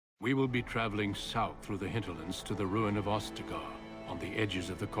We will be traveling south through the hinterlands to the ruin of Ostagar, on the edges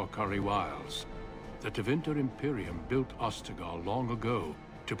of the Korkari Wilds. The Tevinter Imperium built Ostagar long ago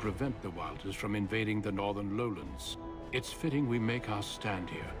to prevent the Wilders from invading the northern lowlands. It's fitting we make our stand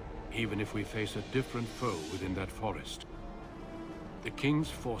here, even if we face a different foe within that forest. The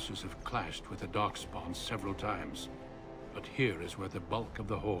King's forces have clashed with the Darkspawn several times, but here is where the bulk of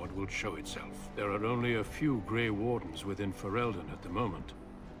the Horde will show itself. There are only a few Grey Wardens within Ferelden at the moment,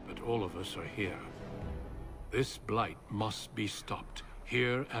 but all of us are here. This Blight must be stopped,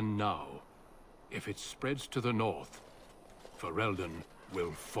 here and now. If it spreads to the north, Ferelden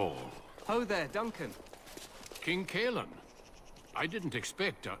will fall. Ho there, Duncan. King Kaelan, I didn't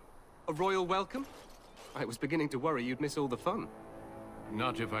expect A royal welcome? I was beginning to worry you'd miss all the fun.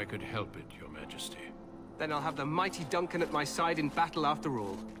 Not if I could help it, Your Majesty. Then I'll have the mighty Duncan at my side in battle after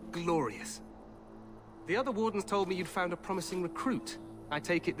all. Glorious. The other wardens told me you'd found a promising recruit. I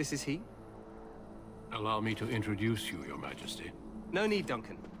take it this is he? Allow me to introduce you, Your Majesty. No need,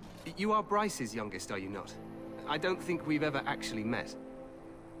 Duncan. You are Bryce's youngest, are you not? I don't think we've ever actually met.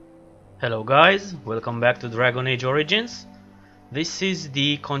 Hello guys, welcome back to Dragon Age Origins. This is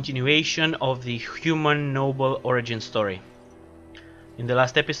the continuation of the human noble origin story. In the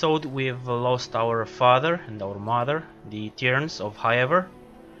last episode we've lost our father and our mother, the Tierns of Highever,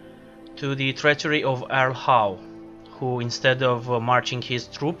 to the treachery of Earl Howe, who instead of marching his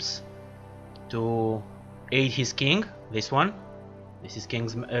troops to aid his king, this is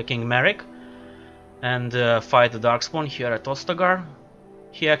King Merrick, and fight the Darkspawn here at Ostagar,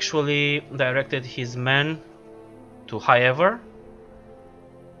 he actually directed his men to Highever,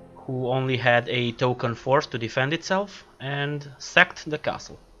 who only had a token force to defend itself, and sacked the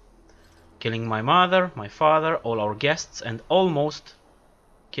castle, killing my mother, my father, all our guests, and almost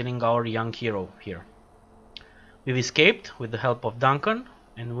killing our young hero here. We've escaped with the help of Duncan,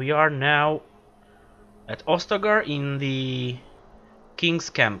 and we are now at Ostagar in the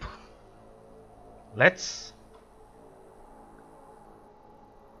King's camp.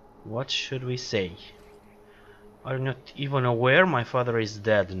 What should we say? Are you not even aware my father is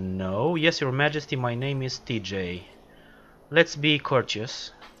dead? No. Yes, Your Majesty, my name is TJ. Let's be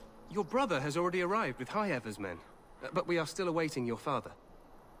courteous. Your brother has already arrived with Highever's men, but we are still awaiting your father.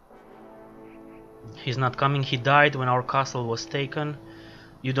 He's not coming. He died when our castle was taken.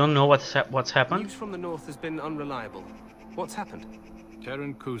 You don't know what's happened? News from the north has been unreliable. What's happened?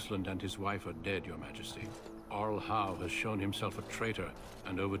 Terran Cousland and his wife are dead, Your Majesty. Earl Howe has shown himself a traitor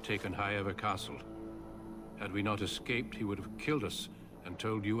and overtaken Highever Castle. Had we not escaped, he would have killed us and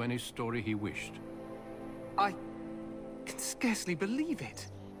told you any story he wished. I can scarcely believe it.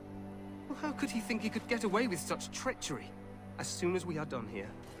 Well, how could he think he could get away with such treachery? As soon as we are done here,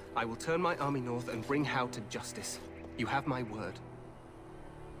 I will turn my army north and bring Howe to justice. You have my word.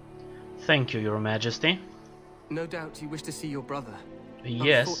 Thank you, Your Majesty. No doubt you wish to see your brother.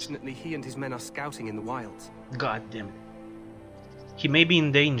 Yes. Unfortunately, he and his men are scouting in the wilds. God damn. He may be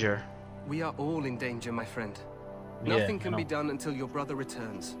in danger. We are all in danger, my friend. Yeah, Nothing can be done until your brother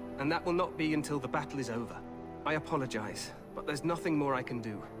returns, and that will not be until the battle is over. I apologize, but there's nothing more I can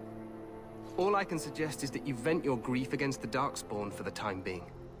do. All I can suggest is that you vent your grief against the Darkspawn for the time being.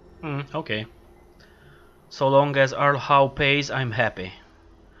 Okay. So long as Earl Howe pays, I'm happy.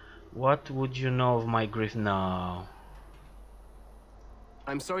 What would you know of my grief now?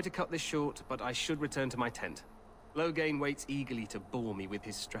 I'm sorry to cut this short, but I should return to my tent. Loghain waits eagerly to bore me with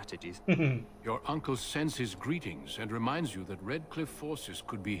his strategies. Your uncle sends his greetings and reminds you that Redcliffe forces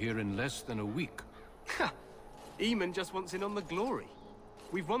could be here in less than a week. Ha! Eamon just wants in on the glory.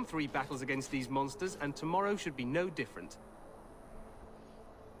 We've won 3 battles against these monsters, and tomorrow should be no different.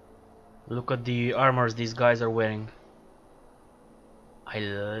 Look at the armors these guys are wearing. I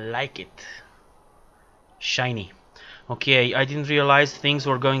like it. Shiny. Okay, I didn't realize things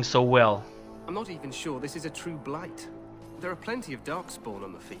were going so well. I'm not even sure this is a true Blight. There are plenty of Darkspawn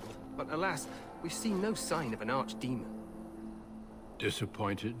on the field, but alas, we've seen no sign of an archdemon.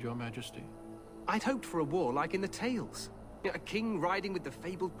 Disappointed, Your Majesty? I'd hoped for a war like in the tales. A king riding with the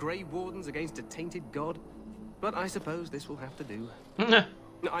fabled Grey Wardens against a tainted god. But I suppose this will have to do.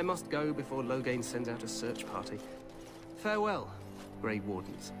 I must go before Loghain sends out a search party. Farewell, Grey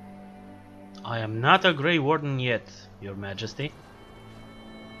Wardens. I am not a Grey Warden yet, Your Majesty.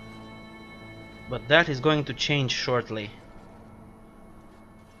 But that is going to change shortly.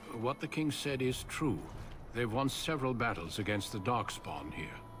 What the king said is true. They've won several battles against the Darkspawn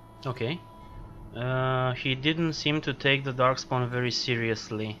here. Okay. He didn't seem to take the Darkspawn very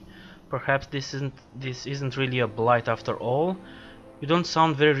seriously. Perhaps this isn't really a Blight after all. You don't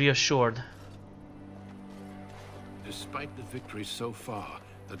sound very reassured. Despite the victory so far,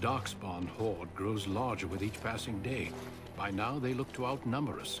 The Darkspawn horde grows larger with each passing day. By now, they look to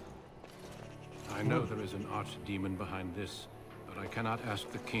outnumber us. I know there is an archdemon behind this, but I cannot ask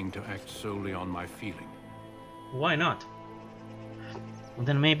the king to act solely on my feeling. Why not?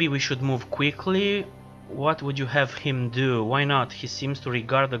 Then maybe we should move quickly. What would you have him do? Why not? He seems to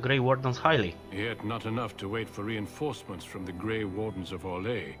regard the Grey Wardens highly. Yet not enough to wait for reinforcements from the Grey Wardens of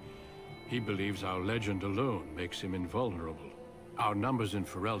Orlais. He believes our legend alone makes him invulnerable. Our numbers in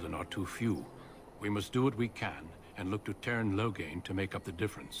Ferelden are too few. We must do what we can and look to turn Loghain to make up the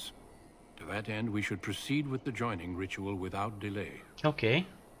difference. To that end, we should proceed with the joining ritual without delay. Okay.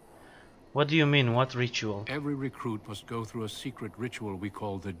 What do you mean, what ritual? Every recruit must go through a secret ritual we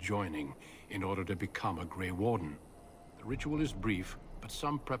call the joining in order to become a Grey Warden. The ritual is brief, but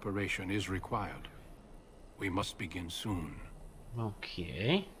some preparation is required. We must begin soon.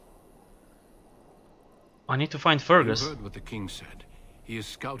 Okay. I need to find Fergus. You heard what the king said. He is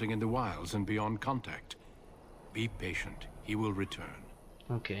scouting in the wilds and beyond contact. Be patient. He will return.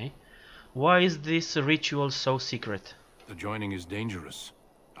 Okay. Why is this ritual so secret? The joining is dangerous.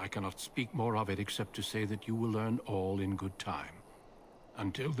 I cannot speak more of it except to say that you will learn all in good time.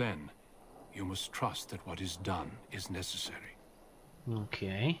 Until then, you must trust that what is done is necessary.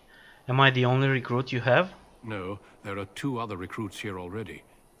 Okay. Am I the only recruit you have? No, there are 2 other recruits here already.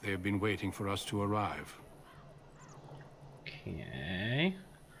 They have been waiting for us to arrive. Okay.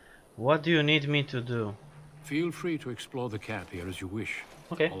 What do you need me to do? Feel free to explore the camp here as you wish.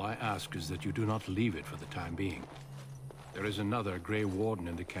 Okay. All I ask is that you do not leave it for the time being. There is another Grey Warden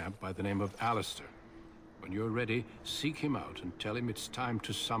in the camp by the name of Alistair. When you're ready, seek him out and tell him it's time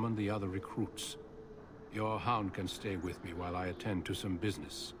to summon the other recruits. Your hound can stay with me while I attend to some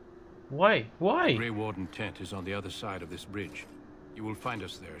business. Why? Why? The Grey Warden tent is on the other side of this bridge. You will find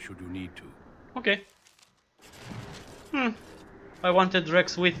us there should you need to. Okay. I wanted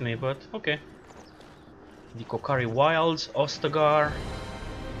Rex with me, but okay. The Kokari Wilds, Ostagar.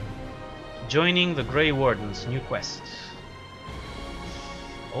 Joining the Grey Wardens, new quest.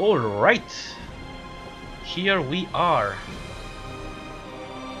 Alright. Here we are.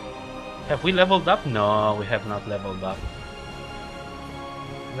 Have we leveled up? No, we have not leveled up.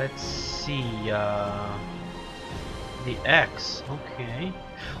 Let's see. The axe. Okay.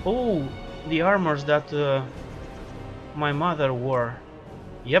 Oh, the armors that my mother wore.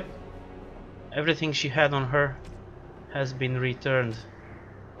 Yep. Everything she had on her has been returned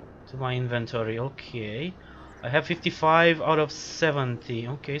to my inventory. Okay. I have 55 out of 70.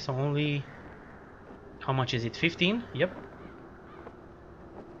 Okay, so only... How much is it? 15? Yep.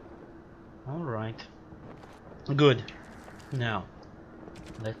 Alright. Good. Now,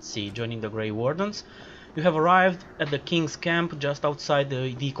 let's see. Joining the Grey Wardens. You have arrived at the King's camp just outside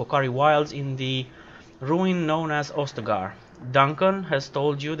the Kokari Wilds in the ruin known as Ostagar. Duncan has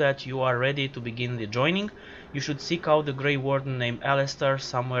told you that you are ready to begin the joining. You should seek out the Grey Warden named Alistair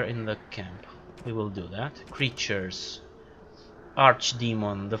somewhere in the camp. We will do that. Creatures.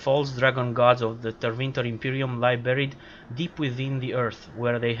 Archdemon. The false dragon gods of the Terwinter Imperium lie buried deep within the earth,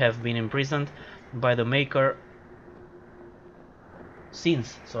 where they have been imprisoned by the Maker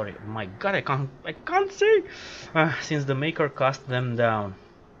since... Sorry, my god, I can't say! Since the Maker cast them down.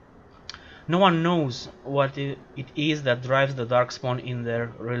 No one knows what it is that drives the Darkspawn in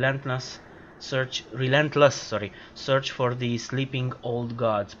their relentless search for the sleeping old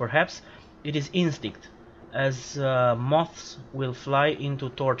gods. Perhaps it is instinct, as moths will fly into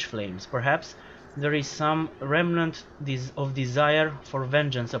torch flames. Perhaps there is some remnant of desire for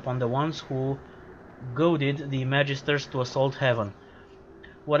vengeance upon the ones who goaded the Magisters to assault heaven.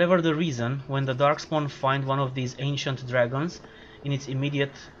 Whatever the reason, when the Darkspawn find one of these ancient dragons,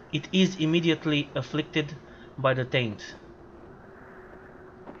 it is immediately afflicted by the taint.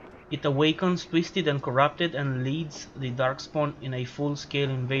 It awakens, twisted and corrupted, and leads the Darkspawn in a full-scale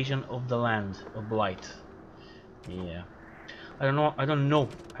invasion of the land of Blight. Yeah. I don't know.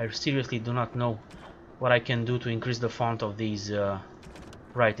 I seriously do not know what I can do to increase the font of these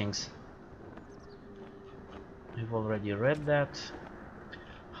writings. I've already read that.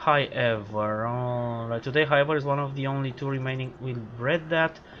 However, today, however, is one of the only 2 remaining. We've read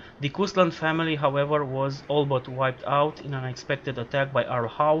that. The Kusland family, however, was all but wiped out in an unexpected attack by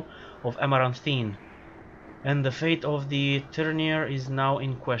Arhau of Amaranthine, and the fate of the Ternier is now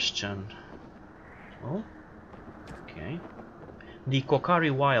in question. Oh, okay. The Kokari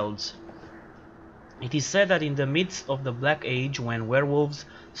Wilds. It is said that in the midst of the Black Age, when werewolves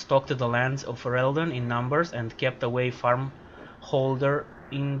stalked the lands of Ferelden in numbers and kept every farmholder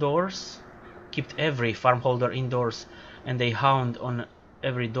indoors, and a hound on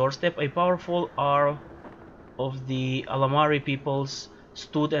every doorstep, a powerful Arl of the Alamari peoples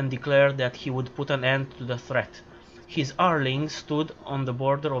stood and declared that he would put an end to the threat. His Arling stood on the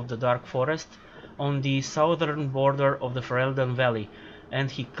border of the dark forest, on the southern border of the Ferelden Valley, and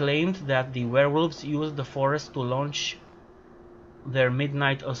he claimed that the werewolves used the forest to launch their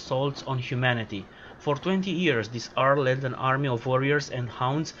midnight assaults on humanity. For 20 years, this Arl led an army of warriors and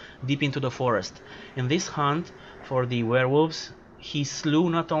hounds deep into the forest. In this hunt for the werewolves, he slew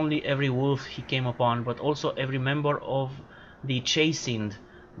not only every wolf he came upon, but also every member of the chastened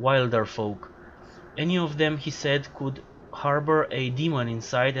wilder folk. Any of them, he said, could harbor a demon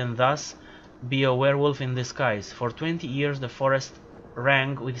inside and thus be a werewolf in disguise. For 20 years the forest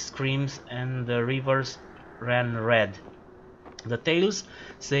rang with screams and the rivers ran red. The tales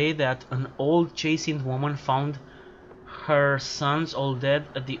say that an old chastened woman found her sons all dead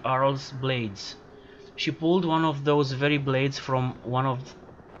at the Arl's blades. She pulled one of those very blades from one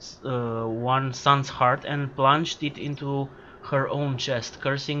son's heart and plunged it into her own chest,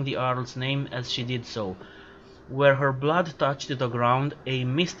 cursing the Arl's name as she did so. Where her blood touched the ground, a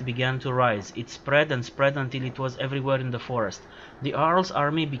mist began to rise. It spread and spread until it was everywhere in the forest. The Arl's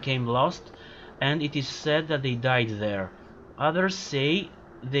army became lost, and it is said that they died there. Others say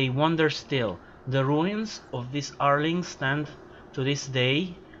they wander still. The ruins of this Arling stand to this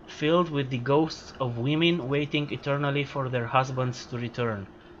day, filled with the ghosts of women waiting eternally for their husbands to return.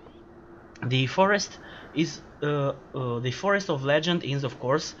 The forest of legend is, of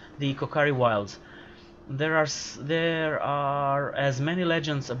course, the Kokari Wilds. There are as many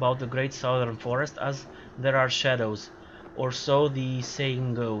legends about the great southern forest as there are shadows, or so the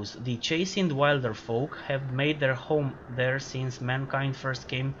saying goes. The chastened wilder folk have made their home there since mankind first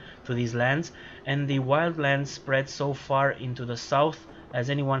came to these lands, and the wild lands spread so far into the south as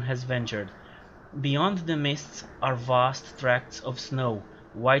anyone has ventured. Beyond the mists are vast tracts of snow,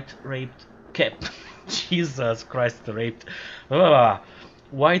 Jesus Christ,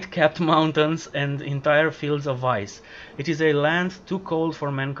 white-capped mountains and entire fields of ice. It is a land too cold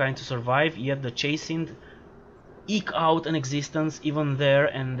for mankind to survive, yet the chastened eke out an existence even there,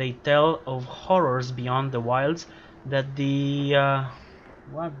 and they tell of horrors beyond the wilds that the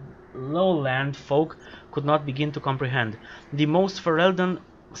lowland folk could not begin to comprehend. Ferelden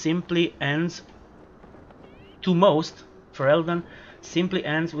simply ends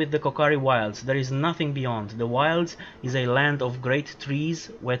with the Kokari Wilds. There is nothing beyond. The wilds is a land of great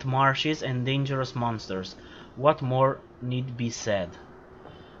trees, wet marshes, and dangerous monsters. What more need be said?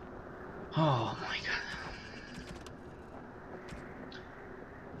 Oh my god.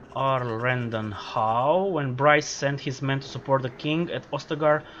 Arlrenden How. When Bryce sent his men to support the king at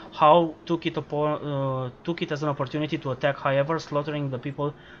Ostagar, How took it as an opportunity to attack However, slaughtering the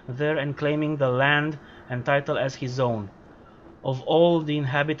people there and claiming the land and title as his own. Of all the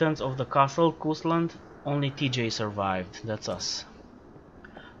inhabitants of the castle Coastland, only TJ survived. That's us.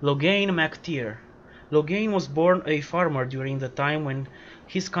 Logain MacTier. Logain was born a farmer during the time when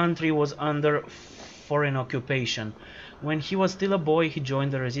his country was under foreign occupation. When he was still a boy, he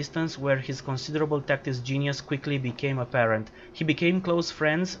joined the resistance, where his considerable tactics genius quickly became apparent. He became close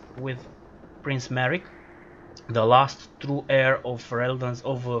friends with Prince Merrick, the last true heir of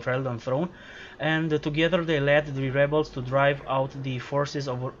Ferelden throne, and together they led the rebels to drive out the forces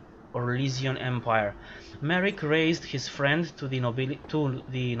of Orlesian Empire. Merrick raised his friend to the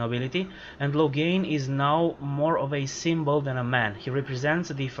nobility, and Logain is now more of a symbol than a man. He represents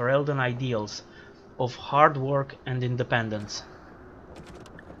the Ferelden ideals of hard work and independence.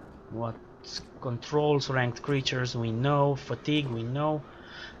 What controls ranked creatures we know, fatigue we know.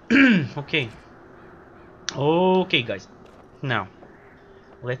 Okay guys, now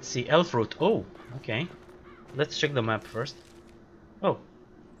let's see. Elfroot. Oh, okay, let's check the map first. Oh,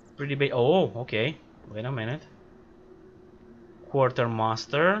 pretty big. Oh, okay, wait a minute.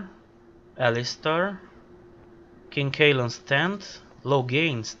 Quartermaster, Alistair, King Kaelin's tent,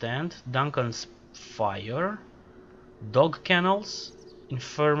 Logain's tent, Duncan's fire, dog kennels,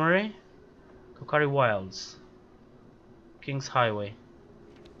 infirmary, Kokari Wilds, King's Highway.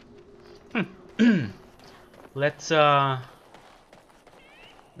 Let's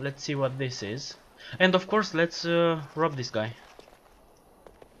see what this is, and of course let's rob this guy.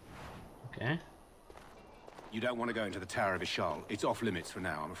 Okay. You don't want to go into the Tower of Ishal. It's off limits for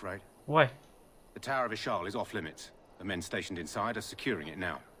now, I'm afraid. Why? The Tower of Ishal is off limits. The men stationed inside are securing it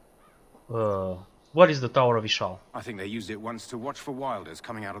now. What is the Tower of Ishal? I think they used it once to watch for wilders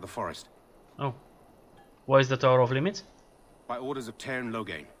coming out of the forest. Oh. Why is the Tower off limits? By orders of Tairn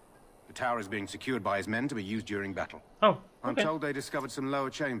Logain. The tower is being secured by his men to be used during battle. Oh, okay. I'm told they discovered some lower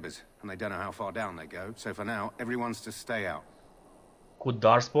chambers, and they don't know how far down they go, so for now, everyone's to stay out. Could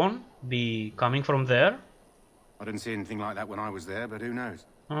Darkspawn be coming from there? I didn't see anything like that when I was there, but who knows?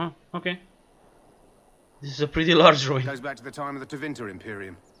 Okay. This is a pretty large ruin. Goes back to the time of the Tevinter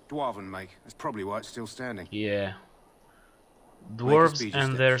Imperium. Dwarven make. That's probably why it's still standing. Yeah. Dwarves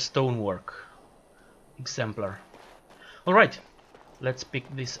and their stonework. Exemplar. Alright. Let's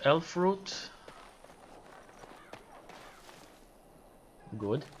pick this elf fruit.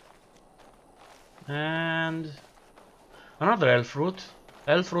 Good. And another elf fruit.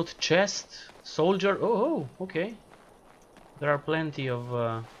 Elf fruit chest. Soldier. Oh, okay. There are plenty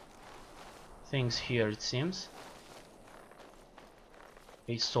of things here, it seems.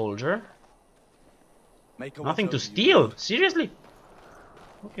 A soldier. Nothing to steal? Seriously?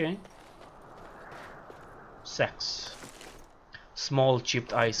 Okay. Sex. Small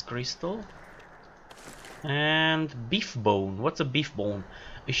chipped ice crystal. And beef bone. What's a beef bone?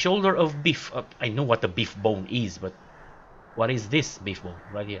 A shoulder of beef. I know what a beef bone is, but what is this beef bone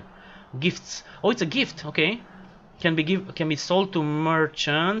right here? Gifts. Oh, it's a gift. Okay. Can be sold to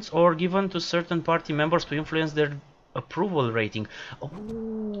merchants or given to certain party members to influence their approval rating.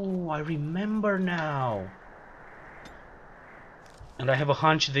 Oh, I remember now. And I have a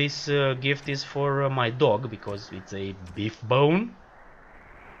hunch this gift is for my dog because it's a beef bone.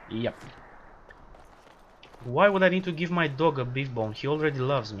 Yep. Why would I need to give my dog a beef bone? He already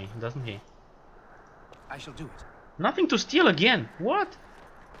loves me, doesn't he? I shall do it. Nothing to steal again. What?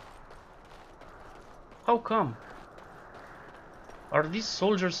 How come? Are these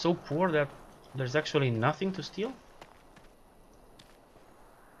soldiers so poor that there's actually nothing to steal?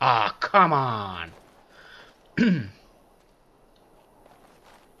 Ah, come on!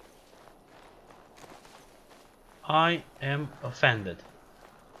 I am offended.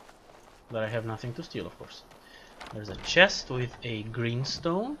 But I have nothing to steal, of course. There's a chest with a green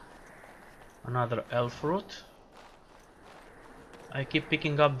stone. Another elf root. I keep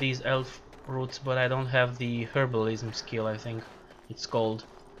picking up these elf roots, but I don't have the herbalism skill, I think it's called,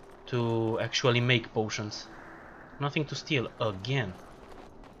 to actually make potions. Nothing to steal again.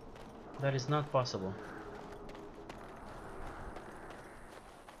 That is not possible.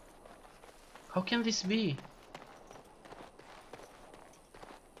 How can this be?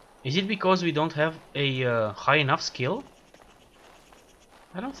 Is it because we don't have a high enough skill?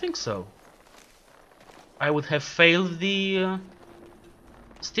 I don't think so. I would have failed the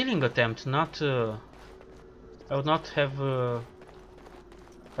stealing attempt, not I would not have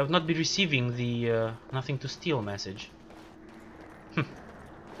I would not be receiving the nothing to steal message.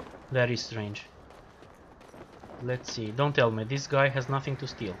 That is strange. Let's see, don't tell me this guy has nothing to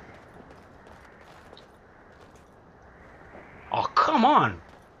steal. Oh, come on!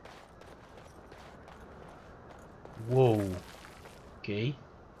 Whoa. Okay.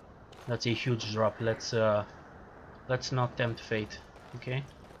 That's a huge drop. Let's not tempt fate. Okay.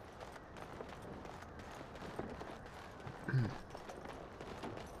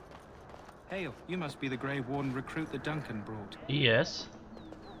 Hail, you must be the Grey Warden recruit that Duncan brought. Yes.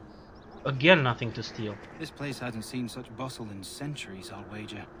 Again, nothing to steal. This place hasn't seen such bustle in centuries, I'll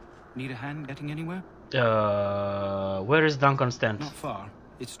wager. Need a hand getting anywhere? Where is Duncan's tent? Not far.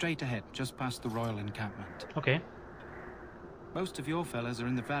 It's straight ahead, just past the royal encampment. Okay. Most of your fellas are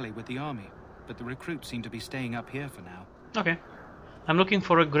in the valley with the army, but the recruits seem to be staying up here for now. Okay. I'm looking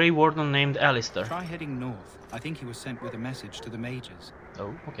for a Grey Warden named Alistair. Try heading north. I think he was sent with a message to the mages.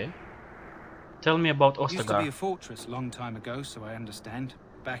 Oh, okay. Tell me about Ostagar. Used to be a fortress long time ago, so I understand.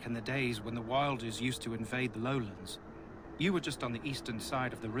 Back in the days when the Wilders used to invade the lowlands. You were just on the eastern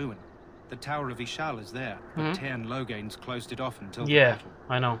side of the ruin. The Tower of Ishal is there, but Tairn Logain's closed it off until the battle.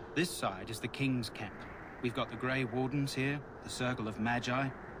 I know. This side is the King's camp. We've got the Grey Wardens here, the Circle of Magi,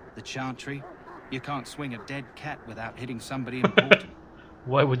 the Chantry. You can't swing a dead cat without hitting somebody important.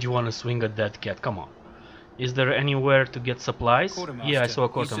 Why would you want to swing a dead cat? Come on. Is there anywhere to get supplies? Yeah, I saw a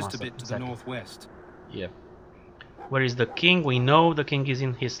quartermaster. He's just a bit to the northwest. Yeah. Where is the king? We know the king is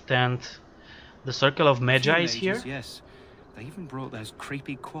in his tent. The Circle of Magi is here? Yes. They even brought those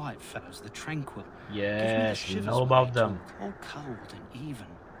creepy quiet fellows, the Tranquil. Yes, we know about them. All cold and even.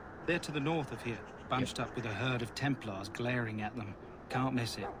 They're to the north of here, bunched up with a herd of Templars glaring at them. Can't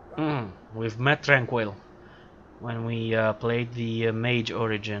miss it. We've met Tranquil when we played the Mage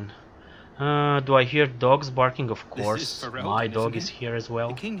Origin. Do I hear dogs barking? Of course. Ferelden, my dog is here as well.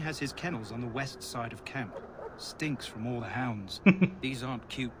 The king has his kennels on the west side of camp. Stinks from all the hounds. These aren't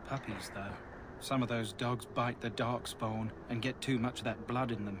cute puppies, though. Some of those dogs bite the Darkspawn and get too much of that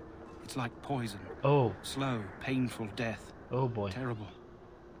blood in them. It's like poison. Oh. Slow, painful death. Oh boy. Terrible.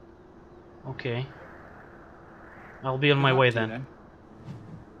 Okay. I'll be on my way then.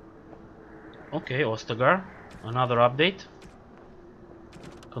 Okay, Ostagar. Another update.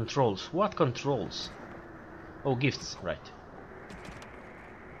 Controls. What controls? Oh, gifts, right.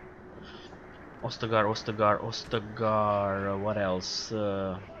 Ostagar, Ostagar, Ostagar, what else?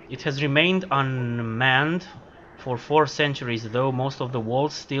 It has remained unmanned for 4 centuries, though most of the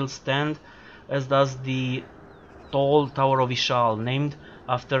walls still stand, as does the tall Tower of Ishal, named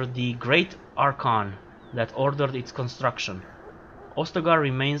after the great Archon that ordered its construction. Ostagar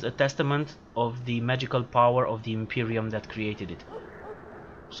remains a testament of the magical power of the Imperium that created it.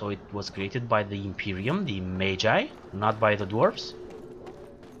 So it was created by the Imperium, the Magi, not by the Dwarves?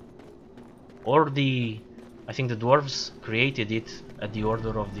 Or I think the Dwarves created it at the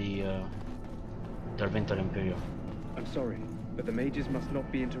order of the Derwenter Imperium. I'm sorry, but the mages must not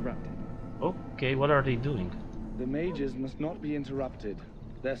be interrupted. Okay, what are they doing? The mages must not be interrupted.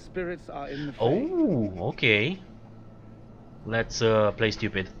 Their spirits are in the Fade. Oh, okay. Let's play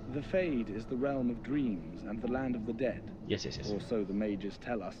stupid. The Fade is the realm of dreams and the land of the dead. Yes, yes, yes. Or so the mages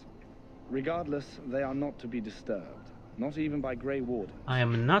tell us. Regardless, they are not to be disturbed. Not even by Grey Wardens. I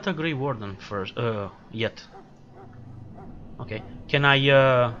am not a Grey Warden yet. Okay. Can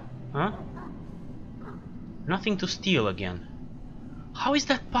I, huh? Nothing to steal again. How is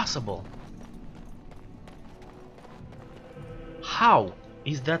that possible? How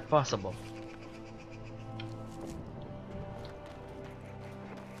is that possible?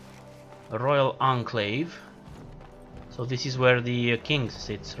 Royal Enclave. So this is where the king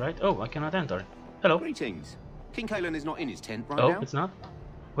sits, right? Oh, I cannot enter. Hello. Greetings. King Kalen is not in his tent right Oh, now. it's not?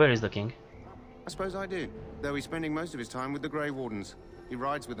 Where is the king? I suppose I do, though he's spending most of his time with the Grey Wardens. He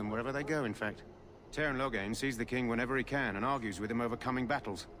rides with them wherever they go, in fact. Teyrn Loghain sees the king whenever he can and argues with him over coming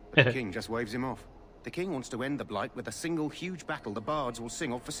battles, but the king just waves him off. The king wants to end the Blight with a single huge battle the bards will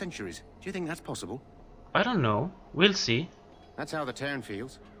sing of for centuries. Do you think that's possible? I don't know. We'll see. That's how the Teyrn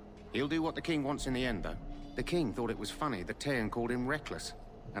feels. He'll do what the king wants in the end, though. The king thought it was funny that Teyrn called him reckless,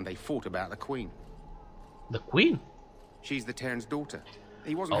 and they fought about the queen. The queen? She's the Teyrn's daughter.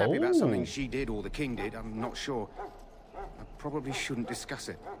 He wasn't happy about something she did or the king did, I'm not sure. I probably shouldn't discuss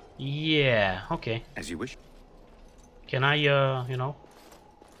it. Yeah, okay. As you wish. Can I, you know,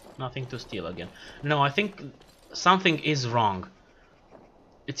 nothing to steal again. No, I think something is wrong.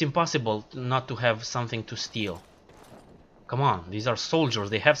 It's impossible not to have something to steal. Come on, these are soldiers,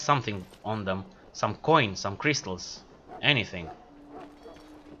 they have something on them. Some coins, some crystals, anything.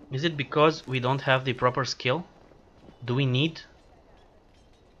 Is it because we don't have the proper skill? Do we need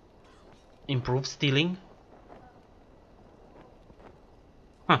improved stealing?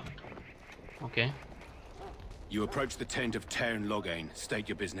 Huh. Okay. You approach the tent of Teyrn Loghain. State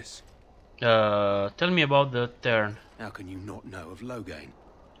your business. Tell me about the Teyrn. How can you not know of Loghain?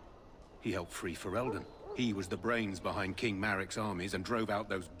 He helped free Ferelden. He was the brains behind King Maric's armies and drove out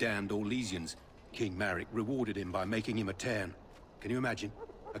those damned Orlesians. King Maric rewarded him by making him a Teyrn. Can you imagine?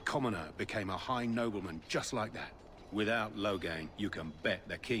 A commoner became a high nobleman just like that. Without Loghain, you can bet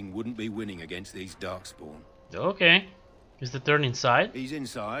the king wouldn't be winning against these Darkspawn. Okay. Is the Teyrn inside? He's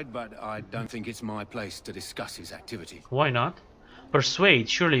inside, but I don't think it's my place to discuss his activities. Why not? Persuade,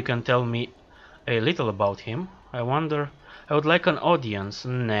 surely you can tell me a little about him. I wonder... I would like an audience.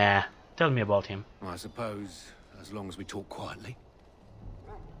 Nah. Tell me about him. I suppose, as long as we talk quietly.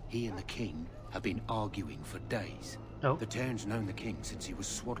 He and the king have been arguing for days. Oh. The Teyrn's known the king since he was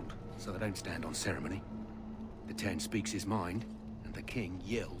swaddled, so they don't stand on ceremony. The Teyrn speaks his mind, and the king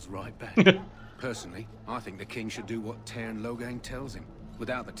yells right back. Personally, I think the king should do what Teyrn Loghain tells him.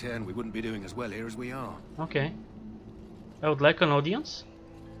 Without the Teyrn, we wouldn't be doing as well here as we are. Okay. I would like an audience.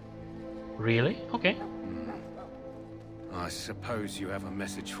 Really? Okay. I suppose you have a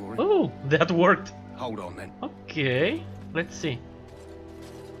message for him. Oh, that worked. Hold on then. Okay. Let's see.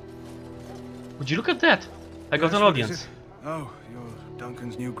 Would you look at that? I got Yes, an what audience. is it? Oh, you're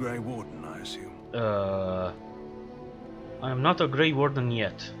Duncan's new Grey Warden, I assume. I am not a Grey Warden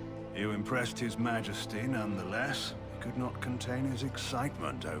yet. You impressed His Majesty nonetheless. He could not contain his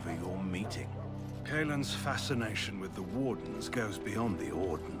excitement over your meeting. Kalen's fascination with the Wardens goes beyond the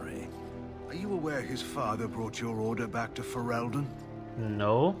ordinary. Are you aware his father brought your order back to Ferelden?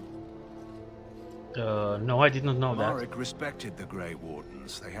 No. No, I did not know that. Maric respected the Grey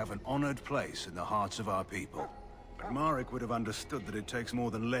Wardens. They have an honored place in the hearts of our people. But Maric would have understood that it takes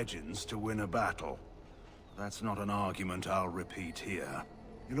more than legends to win a battle. That's not an argument I'll repeat here.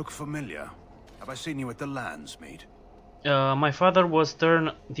 You look familiar. Have I seen you at the Landsmeet? My father was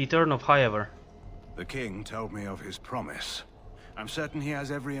the Teyrn of Highever. The king told me of his promise. I'm certain he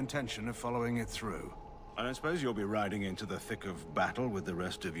has every intention of following it through. I don't suppose you'll be riding into the thick of battle with the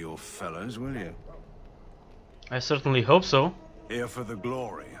rest of your fellows, will you? I certainly hope so. Here for the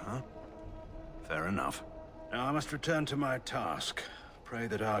glory, huh? Fair enough. Now I must return to my task. Pray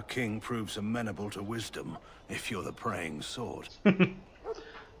that our king proves amenable to wisdom, if you're the praying sort.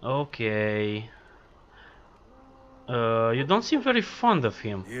 Okay. You don't seem very fond of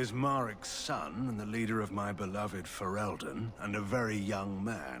him. He is Marik's son and the leader of my beloved Ferelden, and a very young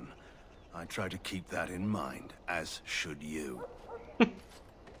man. I try to keep that in mind, as should you.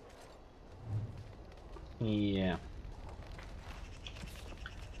 Yeah.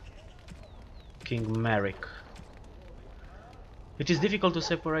 King Marik. It is difficult to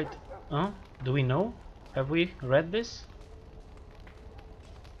separate... Huh? Do we know? Have we read this?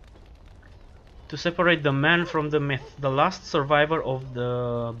 To separate the man from the myth. The last survivor of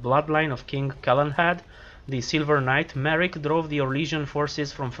the bloodline of King Calanhad, the Silver Knight, Marik drove the Orlesian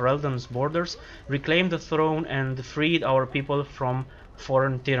forces from Ferelden's borders, reclaimed the throne and freed our people from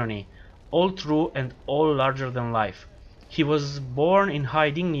foreign tyranny. All true and all larger than life. He was born in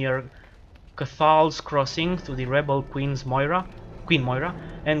hiding near Cathal's crossing to the rebel Queen Moira,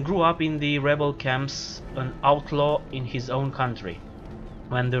 and grew up in the rebel camps, an outlaw in his own country.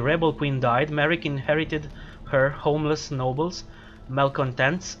 When the rebel queen died, Marik inherited her homeless nobles,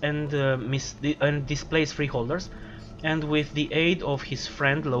 malcontents, and displaced freeholders, and with the aid of his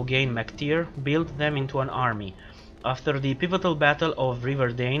friend Logain MacTyr, built them into an army. After the pivotal battle of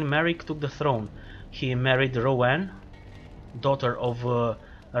Riverdane, Marik took the throne. He married Rowan, daughter of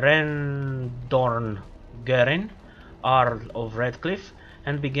Rendorn Geren, Earl of Redcliffe,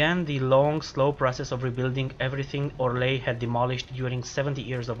 and began the long, slow process of rebuilding everything Orlais had demolished during 70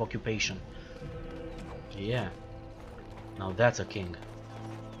 years of occupation. Yeah. Now that's a king.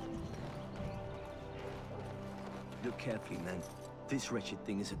 Look carefully, man. This wretched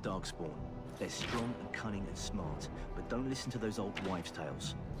thing is a Darkspawn. They're strong and cunning and smart, but don't listen to those old wives'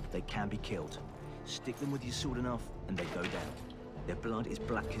 tales. They can be killed. Stick them with your sword enough, and they go down. Their blood is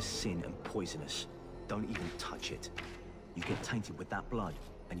black as sin and poisonous. Don't even touch it. You get tainted with that blood,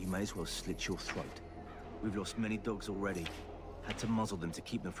 and you may as well slit your throat. We've lost many dogs already. Had to muzzle them to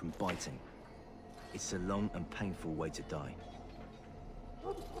keep them from biting. It's a long and painful way to die.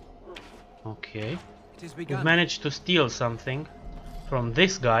 Okay. We've managed to steal something from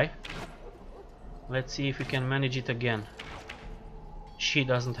this guy. Let's see if we can manage it again. She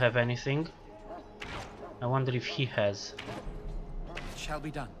doesn't have anything. I wonder if he has. It shall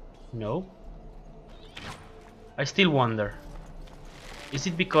be done. No. I still wonder. Is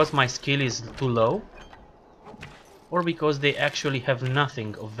it because my skill is too low? Or because they actually have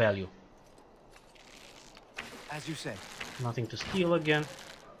nothing of value? As you said. Nothing to steal again.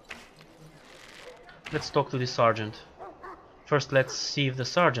 Let's talk to the sergeant. First, let's see if the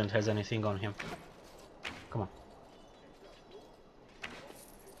sergeant has anything on him. Come on.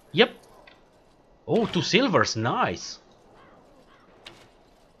 Yep. Oh, 2 silvers. Nice.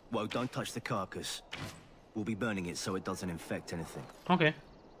 Well, don't touch the carcass. We'll be burning it so it doesn't infect anything. Okay.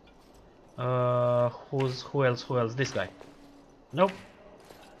 Who else? This guy. Nope.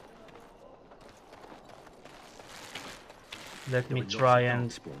 Let me try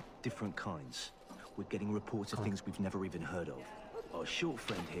and... Different kinds. We're getting reports of things we've never even heard of. Our short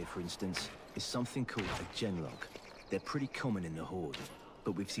friend here, for instance, is something called a genlock. They're pretty common in the Horde,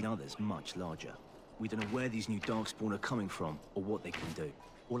 but we've seen others much larger. We don't know where these new Darkspawn are coming from, or what they can do.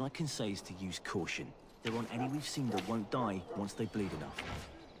 All I can say is to use caution. There aren't any we've seen that won't die once they bleed enough.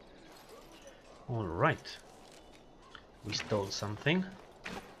 Alright. We stole something.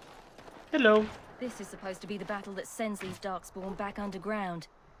 Hello. This is supposed to be the battle that sends these Darkspawn back underground.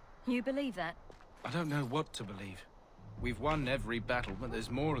 You believe that? I don't know what to believe. We've won every battle, but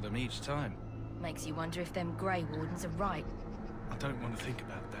there's more of them each time. Makes you wonder if them Grey Wardens are right. I don't want to think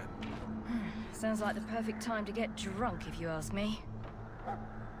about that. Sounds like the perfect time to get drunk, if you ask me.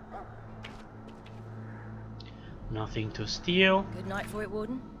 Nothing to steal. Good night for it,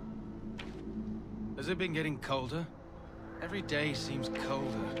 Warden. Has it been getting colder? Every day seems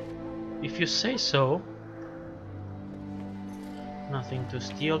colder. If you say so. Nothing to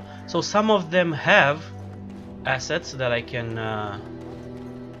steal. So some of them have assets that I can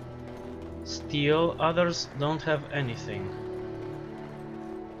steal. Others don't have anything.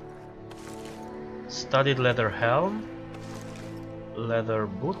 Studded leather helm. Leather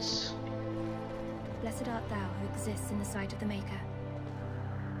boots. Blessed art thou who exists in the sight of the Maker.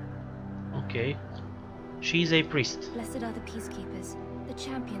 Okay. She's a priest. Blessed are the peacekeepers, the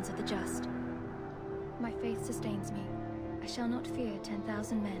champions of the just. My faith sustains me. I shall not fear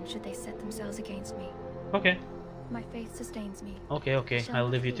 10,000 men should they set themselves against me. Okay. My faith sustains me. Okay. I'll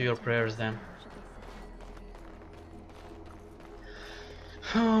leave you to your prayers then.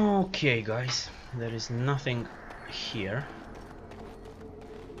 Okay, guys. There is nothing here.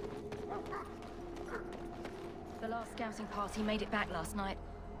 The last scouts scouting party made it back last night.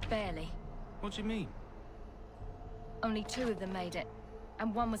 Barely. What do you mean? Only 2 of them made it,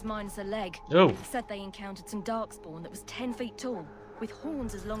 and one was minus a leg. Oh. Said they encountered some Darkspawn that was 10 feet tall, with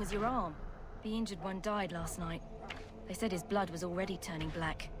horns as long as your arm. The injured one died last night. They said his blood was already turning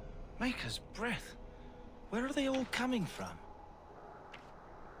black. Maker's breath. Where are they all coming from?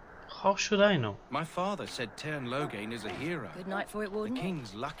 How should I know? My father said Tern Loghain is a hero. Good night for it, The Warden.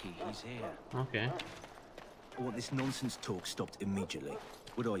 king's lucky he's here. Okay. I want this nonsense talk stopped immediately.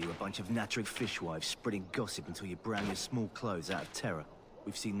 What are you, a bunch of Natric fishwives spreading gossip until you brown your small clothes out of terror?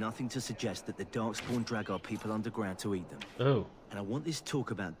 We've seen nothing to suggest that the Darkspawn drag our people underground to eat them. Oh. And I want this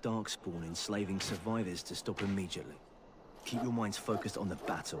talk about Darkspawn enslaving survivors to stop immediately. Keep your minds focused on the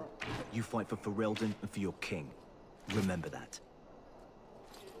battle. You fight for Ferelden and for your king. Remember that.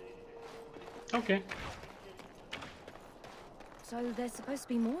 Okay. So there's supposed to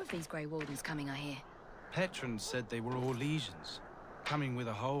be more of these Grey Wardens coming, I hear. Petron said they were Orlesians, coming with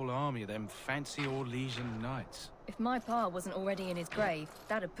a whole army of them fancy Orlesian knights. If my pa wasn't already in his grave,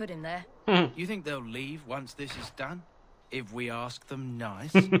 that'd put him there. You think they'll leave once this is done? If we ask them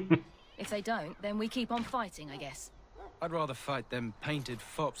nice? If they don't, then we keep on fighting, I guess. I'd rather fight them painted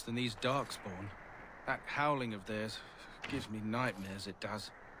fops than these Darkspawn. That howling of theirs gives me nightmares, it does.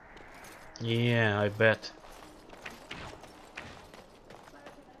 Yeah, I bet.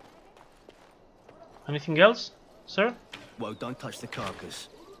 Anything else, sir? Well, don't touch the carcass.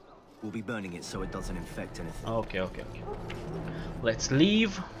 We'll be burning it so it doesn't infect anything. Okay. Let's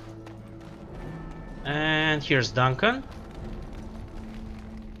leave. And here's Duncan.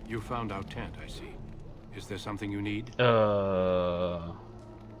 You found our tent, I see. Is there something you need? I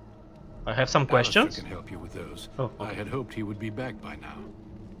have some questions. Alistair can help you with those. Oh, okay. I had hoped he would be back by now.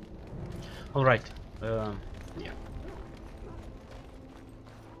 All right. Yeah.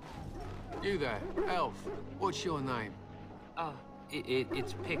 You there, elf. What's your name?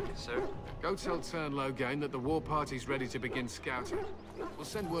 It's Pick, sir. Go tell Tern Loghain that the war party's ready to begin scouting. We'll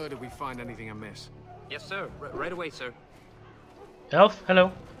send word if we find anything amiss. Yes, sir. Right away, sir. Elf,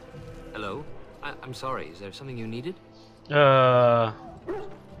 hello. Hello? I'm sorry, is there something you needed? What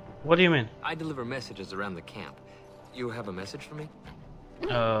do you mean? I deliver messages around the camp. You have a message for me?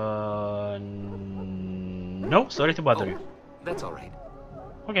 No, sorry to bother you. That's all right.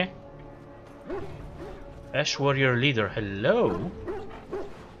 Okay. Ash Warrior Leader, hello.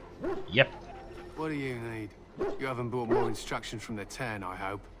 Yep. What do you need? You haven't brought more instructions from the Tern, I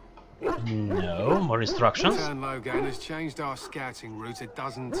hope. No, more instructions. Tern Loghain has changed our scouting route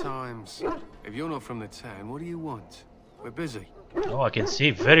 12 times. If you're not from the Tern, what do you want? We're busy. Oh, I can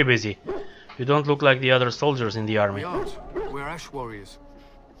see, very busy. You don't look like the other soldiers in the army. We aren't. We're Ash Warriors.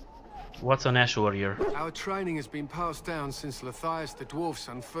 What's an Ash Warrior? Our training has been passed down since Thedas the Dwarf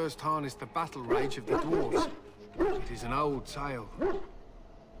son first harnessed the battle rage of the Dwarves. It is an old tale.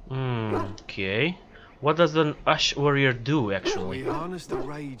 Okay. What does an Ash Warrior do, actually? We harness the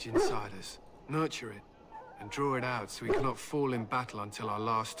rage inside us, nurture it, and draw it out so we cannot fall in battle until our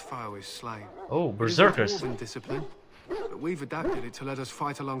last foe is slain. Oh, berserkers. It is a dwarven discipline, but we've adapted it to let us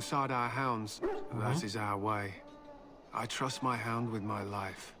fight alongside our hounds. That is our way. I trust my hound with my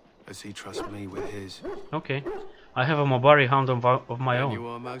life, as he trusts me with his. Okay. I have a Mabari hound of my own. You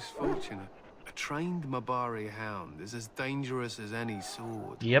are most fortunate. A trained Mabari hound is as dangerous as any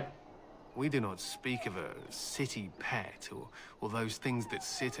sword. Yep. We do not speak of a city pet or those things that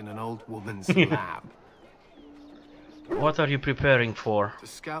sit in an old woman's lap. What are you preparing for? To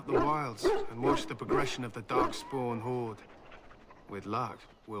scout the wilds and watch the progression of the Darkspawn horde. With luck,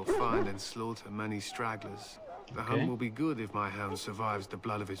 we'll find and slaughter many stragglers. The hunt will be good if my hound survives the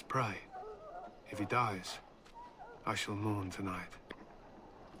blood of his prey. If he dies, I shall mourn tonight.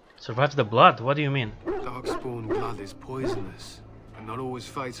 Survive the blood? What do you mean? Darkspawn blood is poisonous, but not always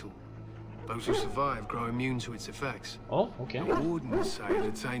fatal. Those who survive grow immune to its effects. Oh, okay. The Wardens say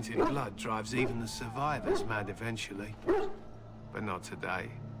the tainted blood drives even the survivors mad eventually. But not today.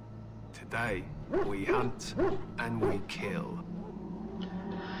 Today, we hunt and we kill.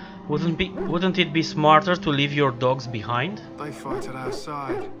 Wouldn't it be smarter to leave your dogs behind? They fight at our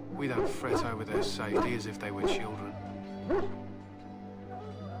side. We don't fret over their safety as if they were children.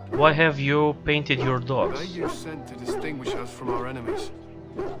 Why have you painted your They dogs? use scent to distinguish us from our enemies.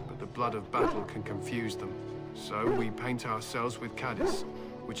 But the blood of battle can confuse them. So we paint ourselves with Caddis,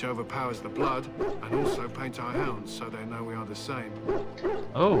 which overpowers the blood, and also paint our hounds so they know we are the same.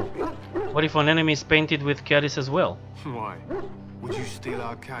 Oh. What if an enemy is painted with Caddis as well? Why? Would you steal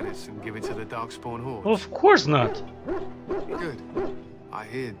our Caddis and give it to the Darkspawn horde? Of course not. Good. I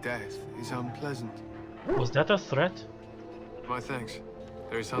hear death is unpleasant. Was that a threat? My thanks.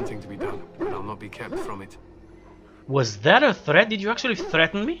 There is hunting to be done, and I'll not be kept from it. Was that a threat? Did you actually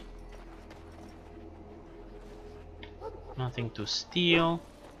threaten me? Nothing to steal.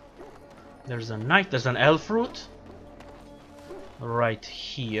 There's a knight, there's an elf root. Right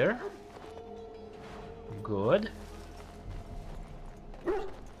here. Good.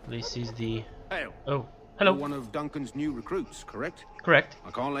 This is the... Hail. Oh, hello. You're one of Duncan's new recruits, correct? Correct.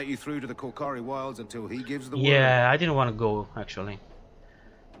 I can't let you through to the Korkari Wilds until he gives the word. Yeah, I didn't want to go, actually.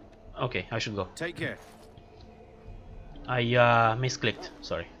 Okay, I should go. Take care. I misclicked,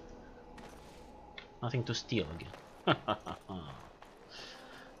 sorry. Nothing to steal again.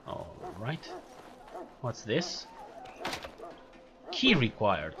 Alright. What's this? Key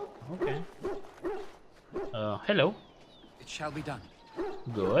required. Okay. Hello. It shall be done.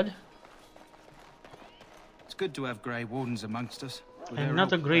 Good. It's good to have Grey Wardens amongst us. With I'm their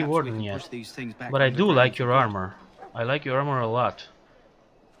not a help, Grey perhaps we Warden can yet, push these things back but I do underground like for your good. armor. I like your armor a lot.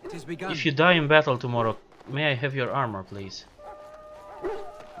 It is begun. If you die in battle tomorrow, may I have your armor, please?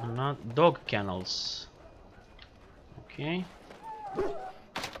 Not dog kennels. Okay.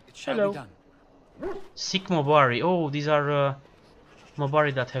 It shall Hello. be done. Sick Mobari. Oh, these are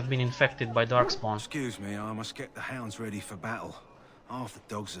Mobari that have been infected by Darkspawn. Excuse me, I must get the hounds ready for battle. Half the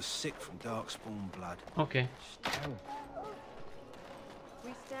dogs are sick from Darkspawn blood. Okay.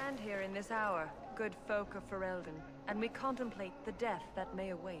 We stand here in this hour, good folk of Ferelden, and we contemplate the death that may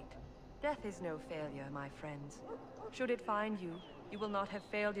await. Death is no failure, my friends. Should it find you, you will not have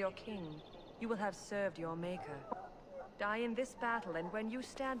failed your king. You will have served your maker. Die in this battle, and when you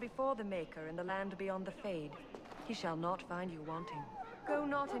stand before the maker in the land beyond the Fade, he shall not find you wanting. Go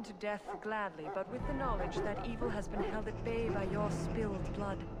not into death gladly, but with the knowledge that evil has been held at bay by your spilled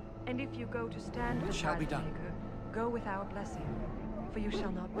blood. And if you go to stand shall beside be the done. maker, go with our blessing, for you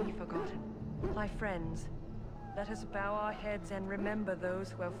shall not be forgotten. My friends, let us bow our heads and remember those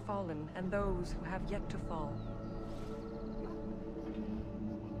who have fallen and those who have yet to fall.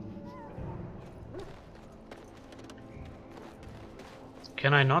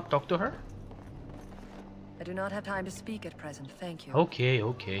 Can I not talk to her? I do not have time to speak at present, thank you. Okay,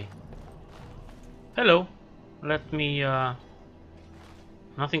 okay. Hello. Let me,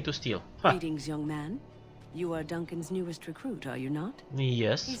 nothing to steal. Huh. Greetings, young man. You are Duncan's newest recruit, are you not?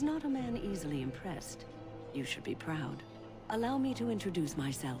 Yes. He's not a man easily impressed. You should be proud. Allow me to introduce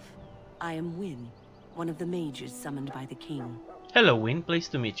myself. I am Wynne, one of the mages summoned by the king. Hello, Wynne.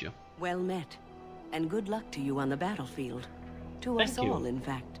 Pleased to meet you. Well met. And good luck to you on the battlefield. To Thank us you. all, in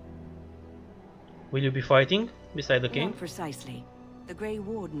fact. Will you be fighting beside the king? Not precisely. The Grey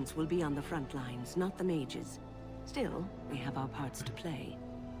Wardens will be on the front lines, not the mages. Still, we have our parts to play.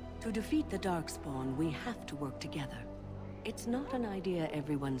 To defeat the Darkspawn, we have to work together. It's not an idea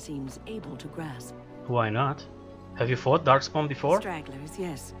everyone seems able to grasp. Why not? Have you fought Darkspawn before? Stragglers,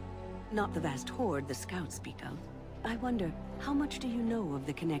 yes. Not the vast horde the scouts speak of. I wonder, how much do you know of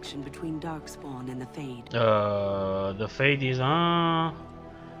the connection between Darkspawn and the Fade? The Fade is...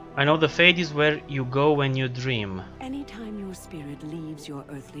 I know the Fade is where you go when you dream. Anytime your spirit leaves your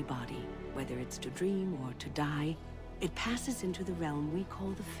earthly body, whether it's to dream or to die, it passes into the realm we call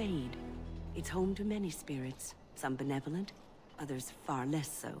the Fade. It's home to many spirits, some benevolent, others far less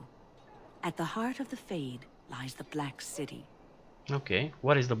so. At the heart of the Fade lies the Black City. Okay,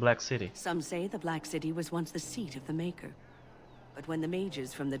 what is the Black City? Some say the Black City was once the seat of the Maker. But when the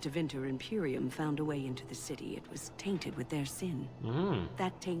mages from the Tevinter Imperium found a way into the city, it was tainted with their sin.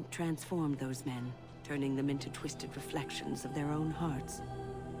 That taint transformed those men, turning them into twisted reflections of their own hearts.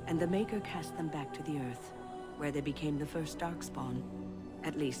 And the Maker cast them back to the Earth, where they became the first Darkspawn.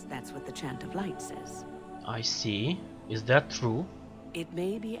 At least that's what the Chant of Light says. I see. Is that true? It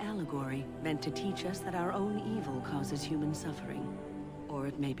may be allegory, meant to teach us that our own evil causes human suffering. Or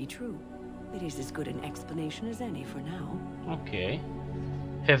it may be true. It is as good an explanation as any for now. Okay.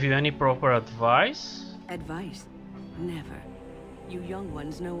 Have you any proper advice? Advice? Never. You young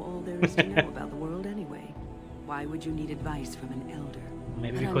ones know all there is to know about the world anyway. Why would you need advice from an elder?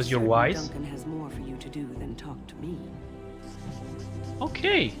 Maybe And because I'm you're certain wise? Duncan has more for you to do than talk to me.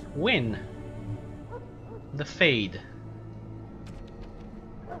 Okay, Wynne. The Fade.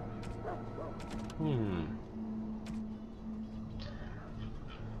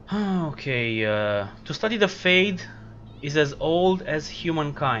 Okay, to study the Fade is as old as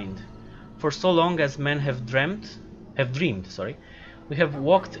humankind. For so long as men have dreamed, we have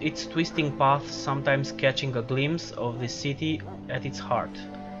walked its twisting paths, sometimes catching a glimpse of the city at its heart.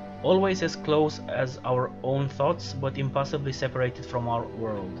 Always as close as our own thoughts, but impossibly separated from our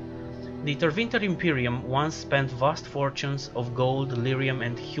world. The Tevinter Imperium once spent vast fortunes of gold, lyrium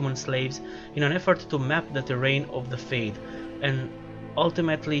and human slaves in an effort to map the terrain of the Fade, an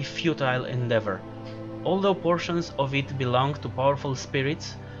ultimately futile endeavor. Although portions of it belong to powerful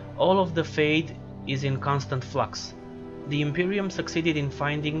spirits, all of the Fade is in constant flux. The Imperium succeeded in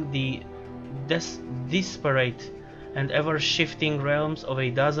finding the disparate and ever-shifting realms of a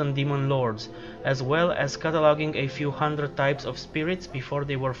dozen demon lords, as well as cataloging a few hundred types of spirits before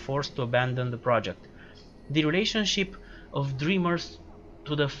they were forced to abandon the project. The relationship of dreamers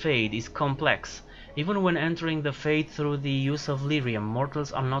to the Fade is complex. Even when entering the Fade through the use of lyrium,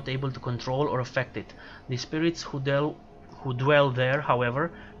 mortals are not able to control or affect it. The spirits who dwell there,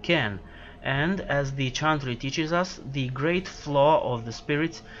 however, can. And, as the Chantry teaches us, the great flaw of the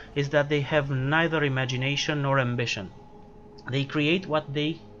spirits is that they have neither imagination nor ambition. They create what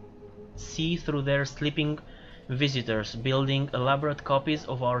they see through their sleeping visitors, building elaborate copies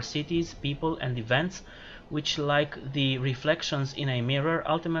of our cities, people, and events, which, like the reflections in a mirror,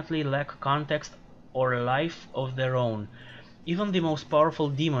 ultimately lack context or life of their own. Even the most powerful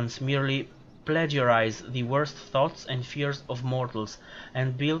demons merely plagiarize the worst thoughts and fears of mortals,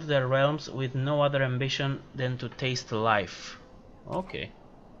 and build their realms with no other ambition than to taste life. Okay.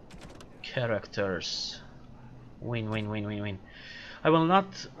 Characters. Win. I will not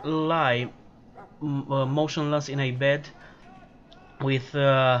lie motionless in a bed with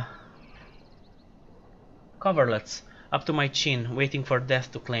coverlets up to my chin, waiting for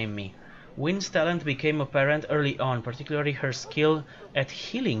death to claim me. Win's talent became apparent early on, particularly her skill at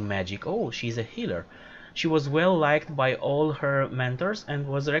healing magic. Oh, she's a healer. She was well liked by all her mentors and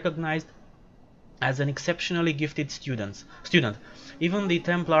was recognized as an exceptionally gifted student. Even the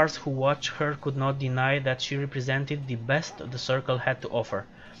Templars who watched her could not deny that she represented the best the Circle had to offer.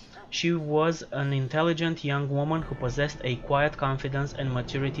 She was an intelligent young woman who possessed a quiet confidence and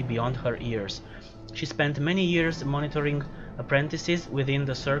maturity beyond her years. She spent many years monitoring apprentices within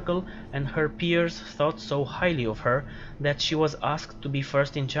the Circle, and her peers thought so highly of her that she was asked to be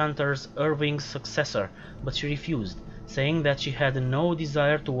First Enchanter Irving's successor, but she refused, saying that she had no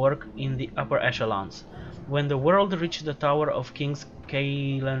desire to work in the upper echelons. When the world reached the Tower of King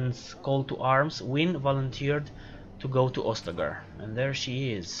Kaelin's call to arms, Wynne volunteered to go to Ostagar, and there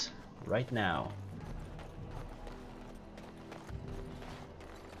she is, right now.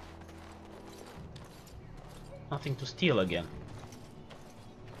 Nothing to steal again.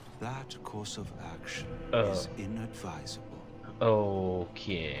 That course of action is inadvisable.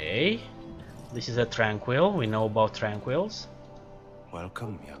 Okay. This is a Tranquil. We know about Tranquils.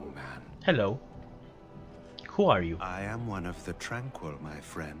 Welcome, young man. Hello. Who are you? I am one of the Tranquil, my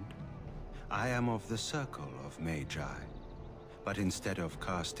friend. I am of the Circle of Magi. But instead of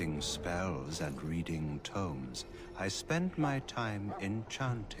casting spells and reading tomes, I spend my time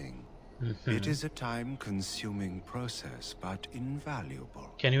enchanting. It is a time-consuming process, but invaluable.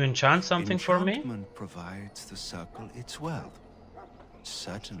 Can you enchant something for me? Enchantment provides the Circle its wealth.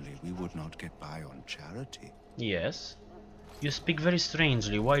 Certainly, we would not get by on charity. Yes. You speak very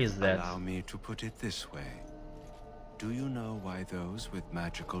strangely. Why is that? Allow me to put it this way. Do you know why those with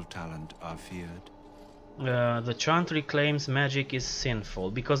magical talent are feared? The Chantry claims magic is sinful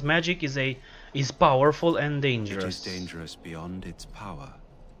because magic is powerful and dangerous. It is dangerous beyond its power.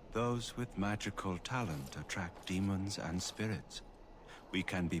 Those with magical talent attract demons and spirits. We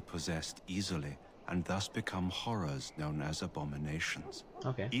can be possessed easily and thus become horrors known as abominations.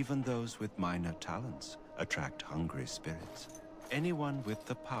 Okay. Even those with minor talents attract hungry spirits. Anyone with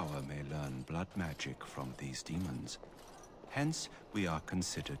the power may learn blood magic from these demons. Hence, we are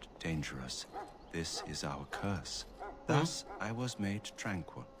considered dangerous. This is our curse. Thus, I was made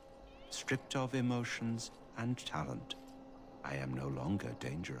tranquil, stripped of emotions and talent. I am no longer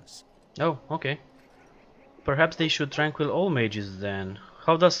dangerous. Oh, okay. Perhaps they should tranquil all mages then.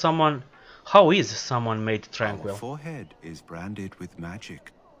 How is someone made tranquil? Our forehead is branded with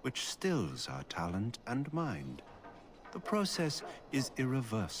magic, which stills our talent and mind. The process is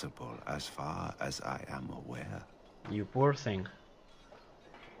irreversible as far as I am aware. You poor thing.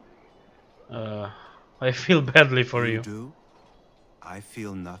 I feel badly for you. You do? I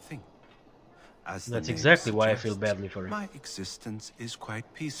feel nothing. That's exactly why I feel badly for you. My existence is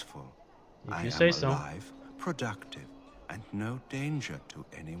quite peaceful. If you say so. I am alive, productive, and no danger to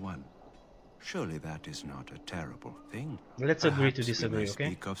anyone. Surely that is not a terrible thing. Let's agree to disagree, we may okay?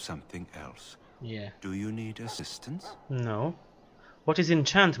 Speak of something else. Yeah. Do you need assistance? No. What is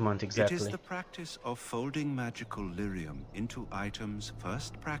enchantment exactly? It is the practice of folding magical lyrium into items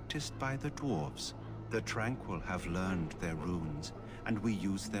first practiced by the Dwarves. The Tranquil have learned their runes, and we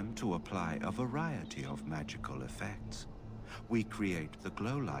use them to apply a variety of magical effects. We create the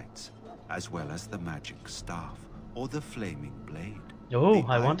glow lights, as well as the magic staff, or the flaming blade. Oh,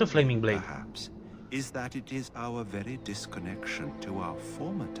 I want a flaming blade. Perhaps, is that it is our very disconnection to our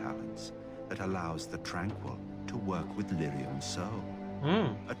former talents that allows the Tranquil to work with Lyrium's soul.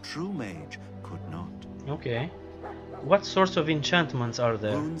 A true mage could not. Okay. What sorts of enchantments are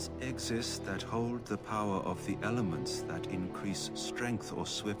there? Runes exist that hold the power of the elements that increase strength or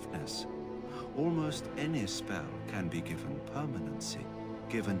swiftness. Almost any spell can be given permanency,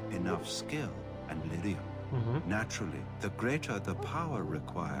 given enough skill and Lyrium. Naturally, the greater the power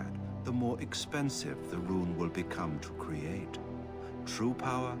required, the more expensive the rune will become to create. True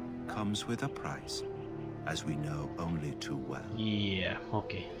power comes with a price, as we know only too well. Yeah,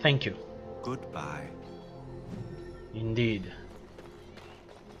 okay. Thank you. Goodbye. Indeed.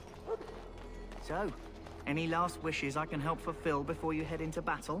 So, any last wishes I can help fulfill before you head into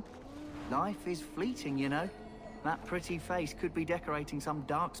battle? Life is fleeting, you know. That pretty face could be decorating some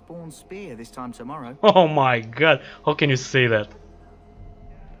Darkspawn spear this time tomorrow. Oh my god, how can you say that?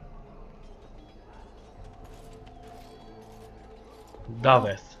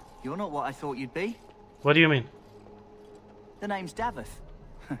 Daveth. You're not what I thought you'd be. What do you mean? The name's Daveth.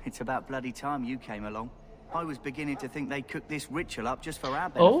 It's about bloody time you came along. I was beginning to think they cooked this ritual up just for our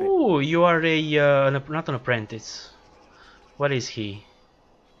benefit. Oh, you are a not an apprentice. What is he?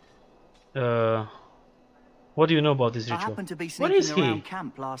 What do you know about this ritual? I happened to be What is sneaking he? around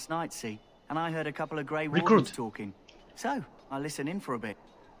camp last night, see, and I heard a couple of Grey Wardens talking. So I listened in for a bit.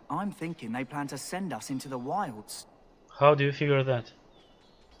 I'm thinking they plan to send us into the wilds. How do you figure that?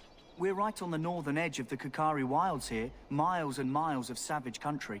 We're right on the northern edge of the Kokari Wilds here, miles and miles of savage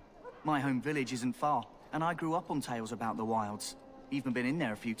country. My home village isn't far, and I grew up on tales about the wilds. Even been in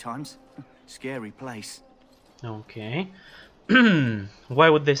there a few times. Scary place. Okay. Why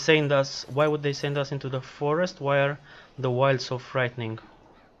would they send us? Why would they send us into the forest? Why are the wilds so frightening?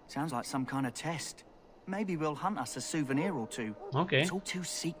 Sounds like some kind of test. Maybe we'll hunt us a souvenir or two. Okay. It's all too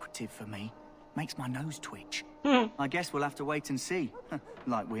secretive for me. Makes my nose twitch. I guess we'll have to wait and see.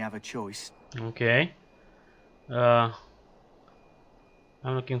 Like we have a choice. Okay. I'm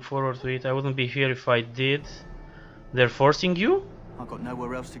looking forward to it. I wouldn't be here if I did. They're forcing you? I've got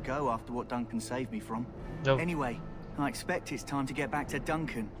nowhere else to go after what Duncan saved me from. Oh. Anyway, I expect it's time to get back to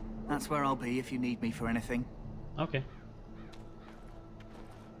Duncan. That's where I'll be if you need me for anything. Okay.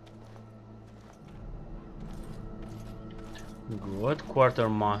 Good.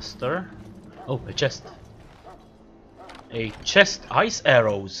 Quartermaster. Oh, a chest. A chest. Ice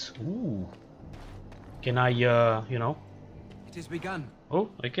arrows. Ooh. Can I, you know? It has begun. Oh,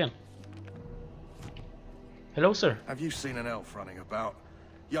 I can. Hello, sir. Have you seen an elf running about?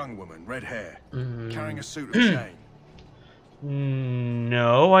 Young woman, red hair, carrying a suit of chain.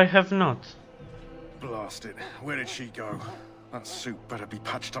 No, I have not. Blast it. Where did she go? That suit better be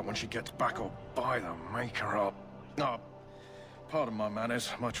patched up when she gets back, or by the maker up. Oh, pardon my manners.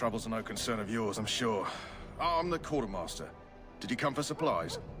 My troubles are no concern of yours, I'm sure. I'm the quartermaster. Did you come for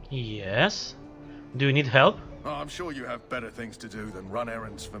supplies? Yes. Do you need help? Oh, I'm sure you have better things to do than run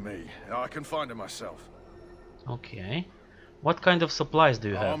errands for me. I can find them myself. Okay. What kind of supplies do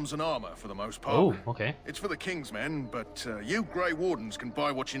you have? Arms and armor, for the most part. Oh, okay. It's for the King's men, but you Grey Wardens can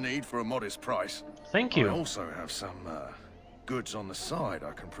buy what you need for a modest price. Thank you. I also have some goods on the side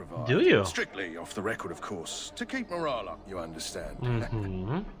I can provide. Do you? Strictly off the record, of course. To keep morale up, you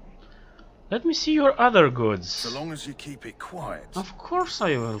understand. Let me see your other goods. So long as you keep it quiet. Of course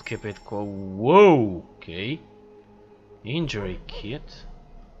I will keep it quiet. Whoa, okay. Injury kit.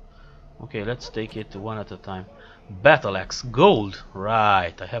 Okay, let's take it one at a time. Battle axe, gold.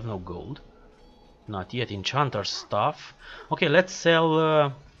 Right, I have no gold. Not yet. Enchanter stuff. Okay, let's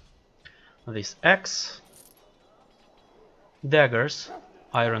sell this axe. Daggers,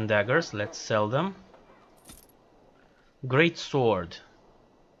 iron daggers. Let's sell them. Great sword.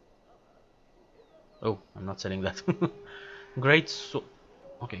 Oh, I'm not selling that. Great sword.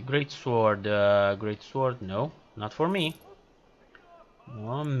 Okay, great sword. Great sword. No, not for me.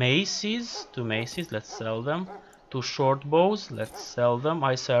 Maces, 2 maces. Let's sell them. 2 short bows. Let's sell them.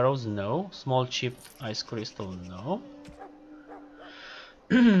 Ice arrows. No. Small chipped ice crystal. No.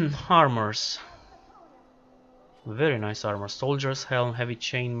 Armors. Very nice armor. Soldier's helm. Heavy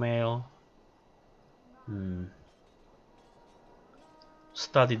chainmail.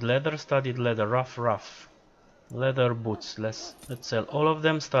 Studded leather, rough. Leather boots. Let's sell all of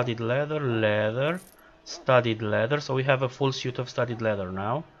them. Studded leather, studded leather. So we have a full suit of studded leather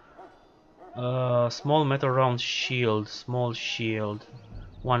now. Small metal round shield, small shield.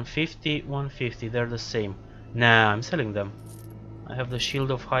 150, 150. They're the same. Nah, I'm selling them. I have the shield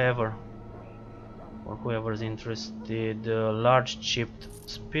of Highever. For whoever is interested. Large chipped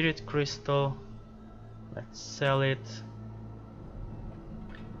spirit crystal. Let's sell it.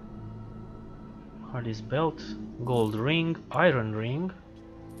 Hardy's belt, gold ring, iron ring,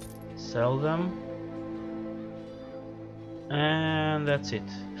 Sell them. And that's it.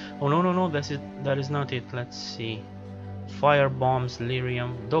 Oh no, that's it. That is not it. Let's see. Fire bombs,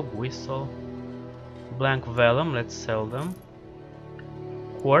 lyrium, dog whistle, blank vellum. Let's sell them.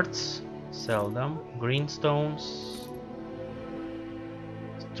 Quartz, sell them. Greenstones,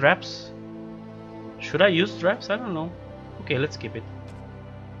 straps. Should I use straps? I don't know. Okay, let's keep it.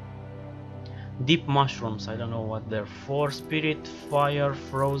 Deep mushrooms. I don't know what they're for. Spirit, fire,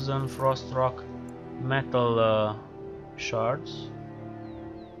 frozen, frost rock, metal shards.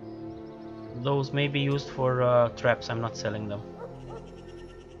 Those may be used for traps. I'm not selling them.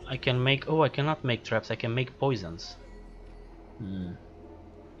 I can make... oh, I cannot make traps. I can make poisons.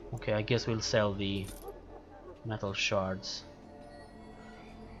 Okay, I guess we'll sell the metal shards.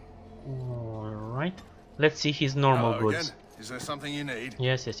 Alright. Let's see his normal goods. Again. Is there something you need?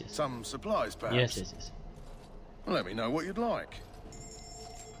 Yes. Some supplies, perhaps? Yes. Let me know what you'd like.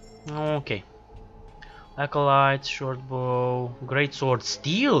 Okay. Acolytes, short bow, great sword,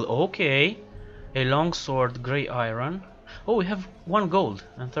 steel. Okay. A long sword, grey iron. Oh, we have 1 gold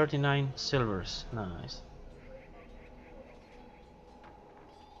and 39 silvers. Nice.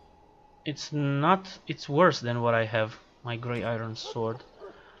 It's not... it's worse than what I have. My grey iron sword.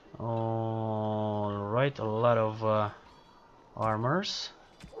 Alright, a lot of armors.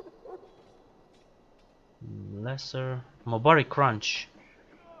 Lesser... Mobari Crunch.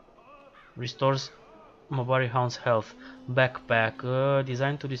 Restores Mobari Hound's health. Backpack.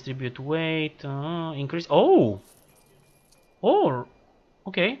 Designed to distribute weight. Increase... oh! Oh!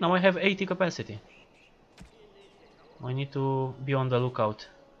 Okay, now I have 80 capacity. I need to be on the lookout.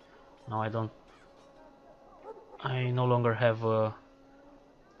 Now I don't... I no longer have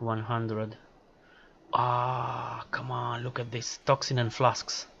 100. Ah, come on, look at this. Toxin and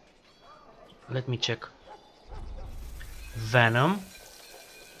flasks. Let me check. Venom.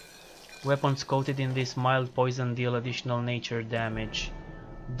 Weapons coated in this mild poison deal additional nature damage.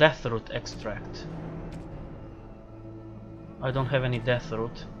 Deathroot extract. I don't have any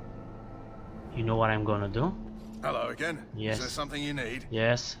deathroot. You know what I'm gonna do? Hello again. Yes. Is there something you need?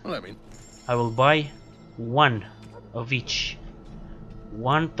 Yes. Let me... I will buy 1 of each.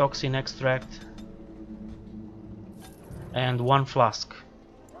 1 toxin extract and 1 flask.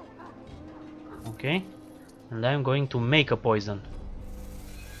 Okay. And I'm going to make a poison.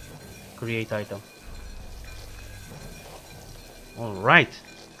 Create item. Alright.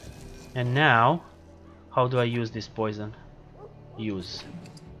 And now, how do I use this poison? Use.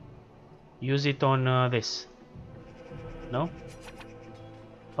 Use it on this. No?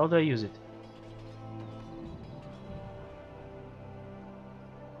 How do I use it?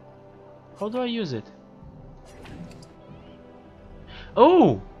 How do I use it?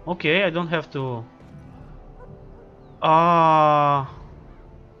 Oh! Okay, I don't have to...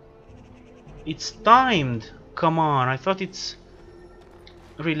 it's timed! Come on, I thought it's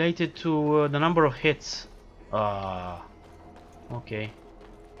related to the number of hits. Okay.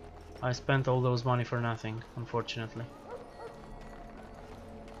 I spent all those money for nothing, unfortunately.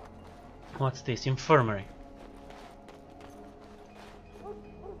 What's this? Infirmary.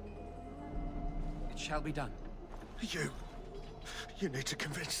 It shall be done. You need to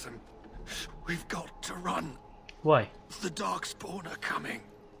convince them. We've got to run. Why? The Darkspawn are coming.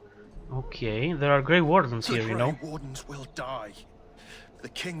 Okay, there are Grey Wardens here, you know. The Grey Wardens will die. The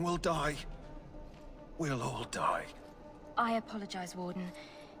King will die. We'll all die. I apologize, Warden.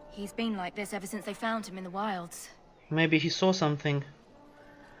 He's been like this ever since they found him in the wilds. Maybe he saw something.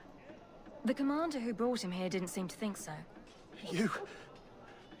 The commander who brought him here didn't seem to think so.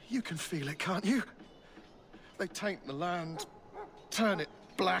 You can feel it, can't you? They taint the land, turn it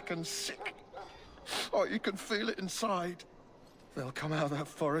black and sick. Oh, you can feel it inside. They'll come out of that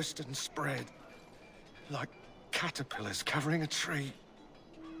forest and spread. Like caterpillars covering a tree.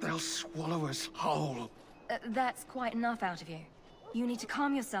 They'll swallow us whole. That's quite enough out of you. You need to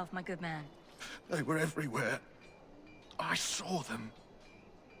calm yourself, my good man. They were everywhere. I saw them.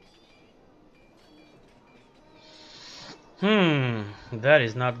 That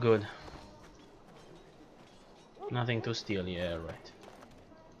is not good. Nothing to steal, yeah, right.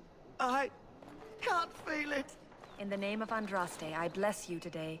 I can't feel it. In the name of Andraste, I bless you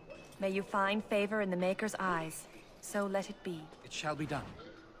today. May you find favor in the Maker's eyes. So let it be. It shall be done.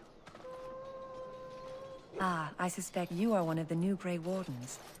 Ah, I suspect you are one of the new Grey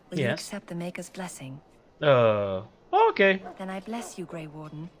Wardens. Will you accept the Maker's blessing? Okay. Then I bless you, Grey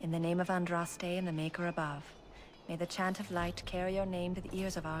Warden, in the name of Andraste and the Maker above. May the chant of light carry your name to the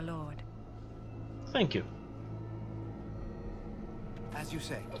ears of our Lord. Thank you. As you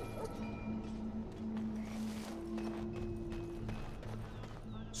say.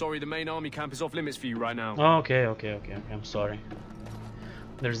 Sorry, the main army camp is off limits for you right now. Okay. I'm sorry.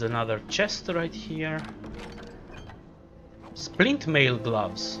 There's another chest right here. Splint mail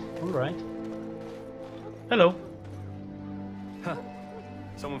gloves. Alright. Hello. Huh.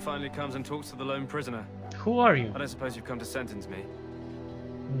 Someone finally comes and talks to the lone prisoner. Who are you? I don't suppose you've come to sentence me.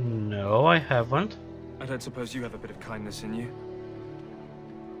 No, I haven't. I don't suppose you have a bit of kindness in you.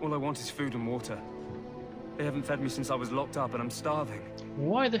 All I want is food and water. They haven't fed me since I was locked up and I'm starving.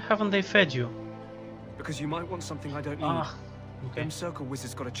 Why haven't they fed you? Because you might want something I don't need. Ah, okay. Them circle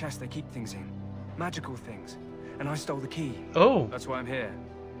wizards got a chest they keep things in. Magical things. And I stole the key. Oh. That's why I'm here.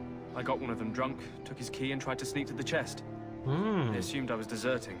 I got one of them drunk, took his key and tried to sneak to the chest. They assumed I was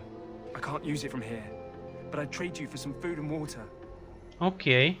deserting. I can't use it from here. But I'd trade you for some food and water.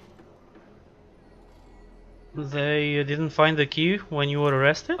 Okay. They didn't find the key when you were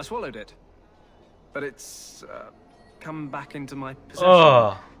arrested? I swallowed it. But it's come back into my possession.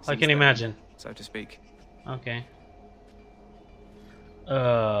 Oh, I can imagine. So to speak. Okay.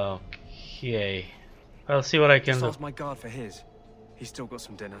 Okay. I'll see what I can Just do. ask my guard for his. He's still got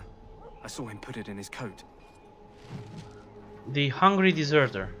some dinner. I saw him put it in his coat. The hungry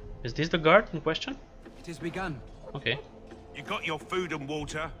deserter. Is this the guard in question? It has begun. Okay. You got your food and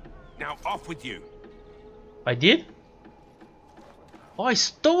water. Now off with you. I did? Oh, I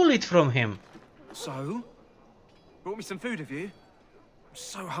stole it from him. So? Brought me some food, have you? I'm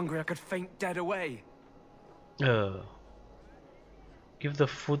so hungry I could faint dead away. Give the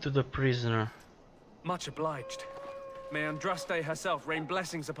food to the prisoner. Much obliged. May Andraste herself rain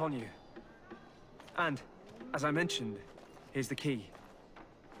blessings upon you. And, as I mentioned, here's the key.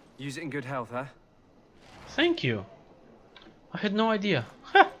 Use it in good health, huh? Thank you. I had no idea.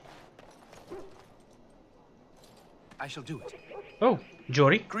 Ha! I shall do it. Oh,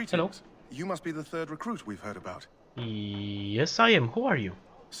 Jory. Greetings. Hello. You must be the third recruit we've heard about. Yes, I am. Who are you?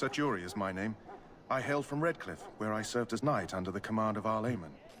 Sir Jory is my name. I hail from Redcliffe, where I served as knight under the command of our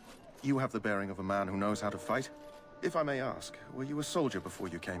layman. You have the bearing of a man who knows how to fight. If I may ask, were you a soldier before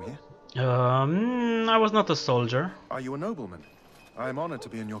you came here? I was not a soldier. Are you a nobleman? I am honored to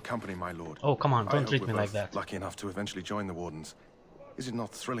be in your company, my lord. Oh, come on, don't treat me like that. Lucky enough to eventually join the Wardens. Is it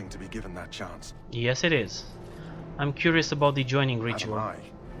not thrilling to be given that chance? Yes, it is. I'm curious about the joining ritual. As am I.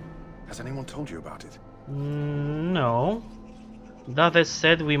 Has anyone told you about it? No. Thedas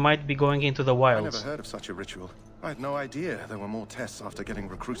said we might be going into the wilds. I never heard of such a ritual. I had no idea there were more tests after getting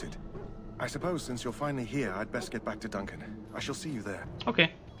recruited. I suppose since you're finally here, I'd best get back to Duncan. I shall see you there.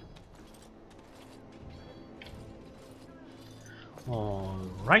 Okay. All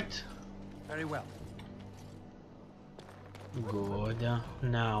right. Very well. Good.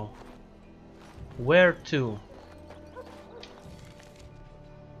 Now, where to?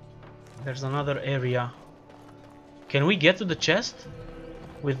 There's another area. Can we get to the chest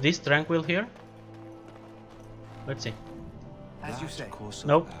with this tranquil here? Let's see. As you say.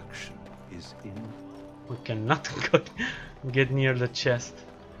 Nope. Action is in. We cannot get near the chest.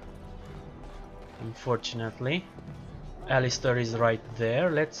 Unfortunately. Alistair is right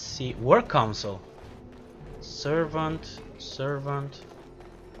there. Let's see. Work Council. Servant.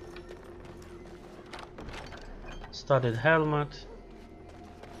 Studded helmet.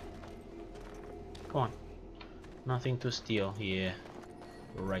 Come on. Nothing to steal. Yeah.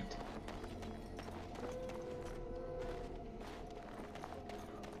 Right.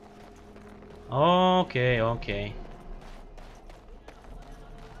 Okay.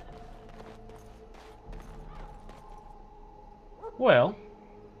 Well,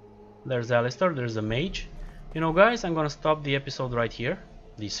 there's Alistair, there's a mage. You know, guys, I'm gonna stop the episode right here.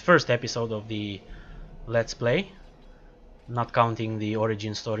 This first episode of the Let's Play, not counting the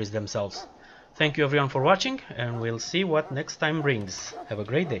origin stories themselves. Thank you everyone for watching, and we'll see what next time brings. Have a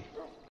great day.